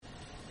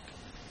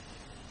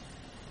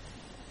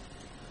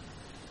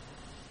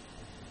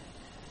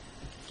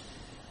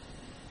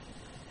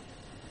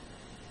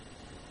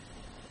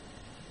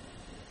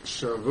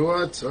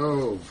Shavua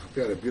Tov.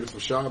 We had a beautiful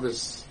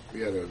Shabbos.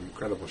 We had an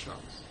incredible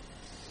Shabbos.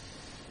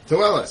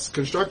 Toelis,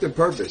 constructive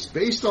purpose.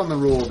 Based on the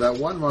rule that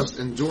one must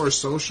endure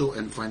social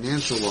and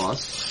financial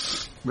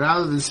loss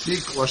rather than speak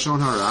Lashon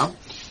Hara,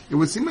 it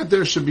would seem that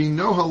there should be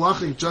no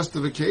halachic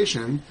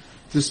justification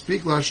to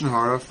speak Lashon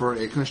Hara for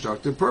a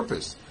constructive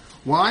purpose.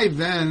 Why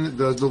then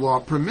does the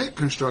law permit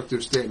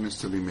constructive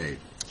statements to be made?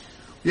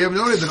 We have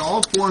noted that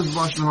all forms of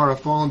Lashon Hara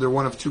fall under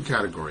one of two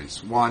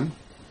categories. One,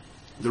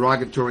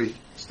 derogatory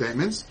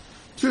statements.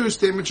 Two,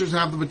 statements which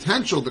have the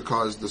potential to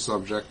cause the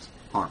subject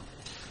harm.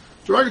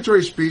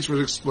 Derogatory speech was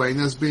explained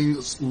as being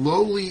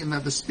lowly in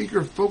that the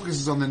speaker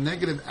focuses on the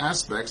negative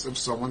aspects of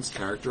someone's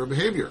character or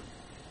behavior.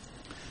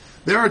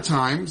 There are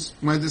times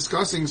when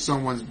discussing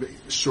someone's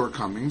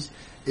shortcomings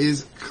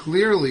is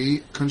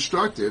clearly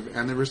constructive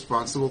and the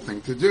responsible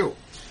thing to do.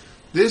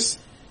 This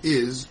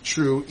is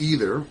true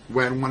either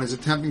when one is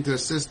attempting to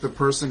assist the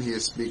person he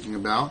is speaking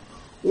about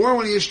or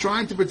when he is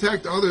trying to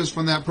protect others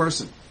from that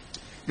person.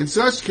 In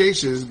such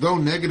cases, though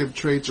negative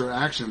traits or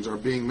actions are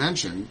being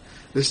mentioned,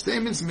 the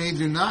statements made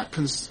do not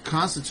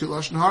constitute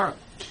Lashon Hara.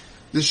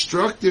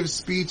 Destructive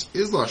speech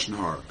is Lashon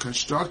Hara.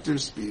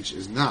 Constructive speech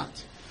is not.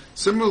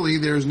 Similarly,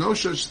 there is no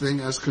such thing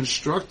as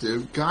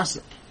constructive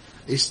gossip.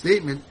 A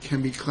statement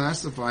can be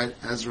classified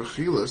as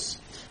rechilus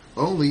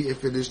only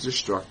if it is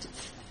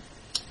destructive.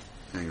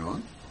 Hang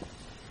on.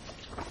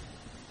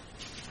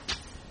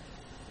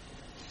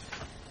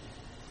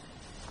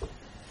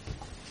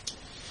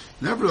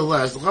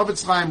 Nevertheless, the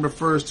Chafetz Chaim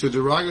refers to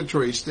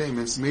derogatory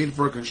statements made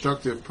for a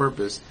constructive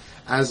purpose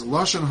as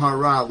Lashon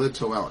Hara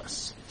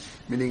Litoelis,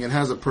 meaning it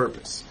has a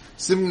purpose,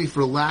 seemingly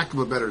for lack of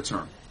a better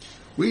term.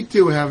 We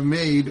too have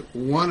made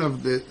one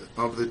of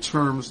the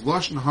terms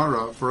Lashon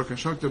Hara for a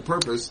constructive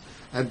purpose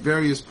at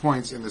various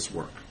points in this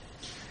work.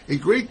 A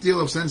great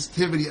deal of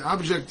sensitivity,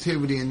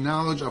 objectivity, and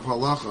knowledge of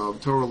halacha,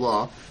 of Torah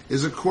law,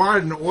 is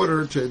acquired in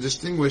order to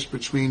distinguish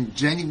between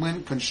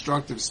genuine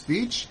constructive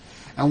speech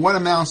and what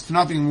amounts to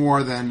nothing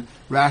more than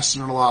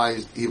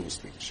rationalized evil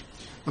speech.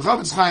 The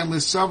Chafetz Chaim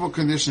lists several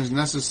conditions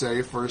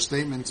necessary for a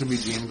statement to be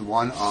deemed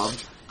one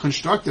of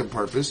constructive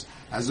purpose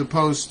as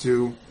opposed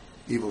to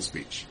evil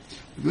speech.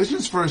 The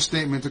conditions for a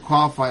statement to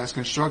qualify as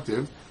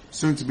constructive,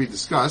 soon to be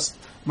discussed,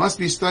 must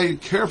be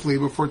studied carefully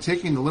before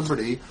taking the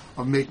liberty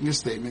of making a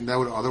statement that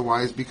would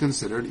otherwise be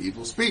considered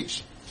evil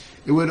speech.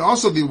 It would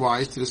also be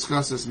wise to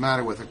discuss this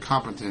matter with a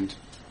competent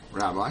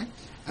rabbi,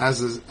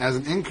 as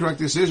an incorrect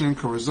decision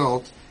can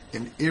result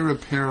in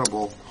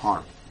irreparable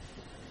harm.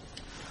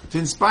 To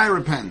inspire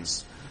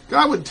repentance,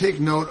 God would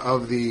take note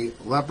of the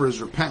leper's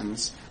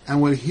repentance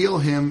and would heal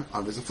him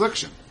of his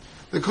affliction.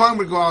 The Kohen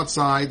would go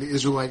outside the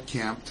Israelite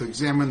camp to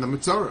examine the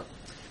Metzorah.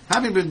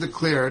 Having been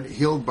declared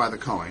healed by the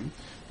Kohen,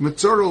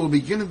 Metzorah will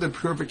begin the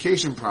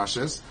purification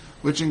process,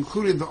 which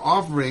included the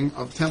offering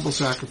of temple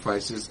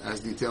sacrifices as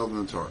detailed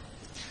in the Torah.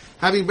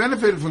 Having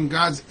benefited from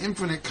God's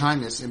infinite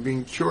kindness in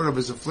being cured of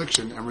his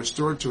affliction and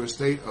restored to a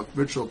state of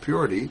ritual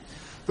purity,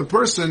 the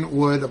person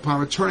would, upon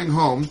returning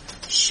home,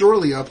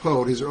 surely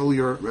uphold his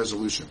earlier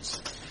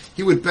resolutions.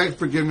 He would beg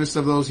forgiveness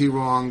of those he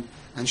wronged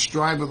and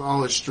strive with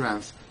all his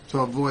strength to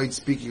avoid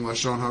speaking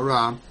Lashon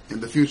Hara in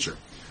the future.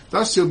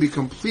 Thus he'll be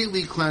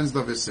completely cleansed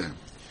of his sin.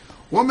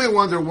 One may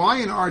wonder why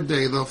in our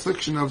day the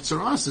affliction of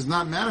tsaras is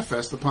not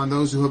manifest upon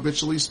those who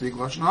habitually speak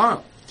Lashon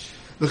Hara.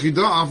 The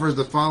Chidah offers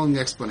the following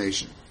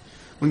explanation.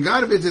 When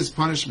God visits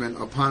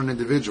punishment upon an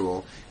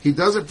individual, he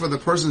does it for the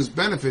person's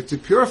benefit to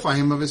purify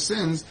him of his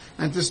sins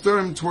and to stir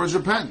him towards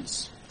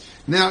repentance.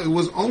 Now, it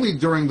was only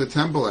during the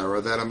temple era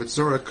that a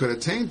Metzorah could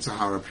attain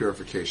Tahara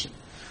purification.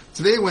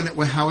 Today,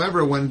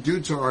 however, when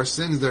due to our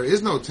sins there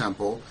is no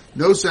temple,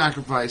 no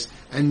sacrifice,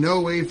 and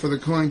no way for the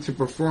Kohen to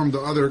perform the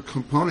other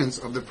components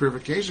of the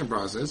purification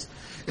process,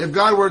 if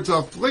God were to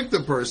afflict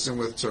the person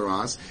with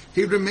tsaras,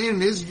 he'd remain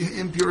in his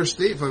impure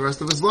state for the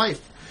rest of his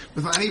life,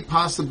 without any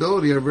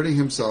possibility of ridding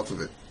himself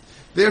of it.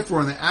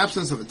 Therefore, in the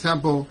absence of the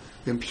temple,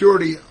 the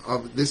impurity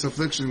of this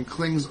affliction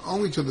clings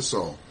only to the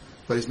soul,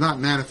 but is not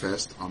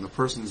manifest on the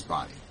person's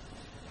body.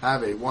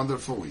 Have a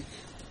wonderful week.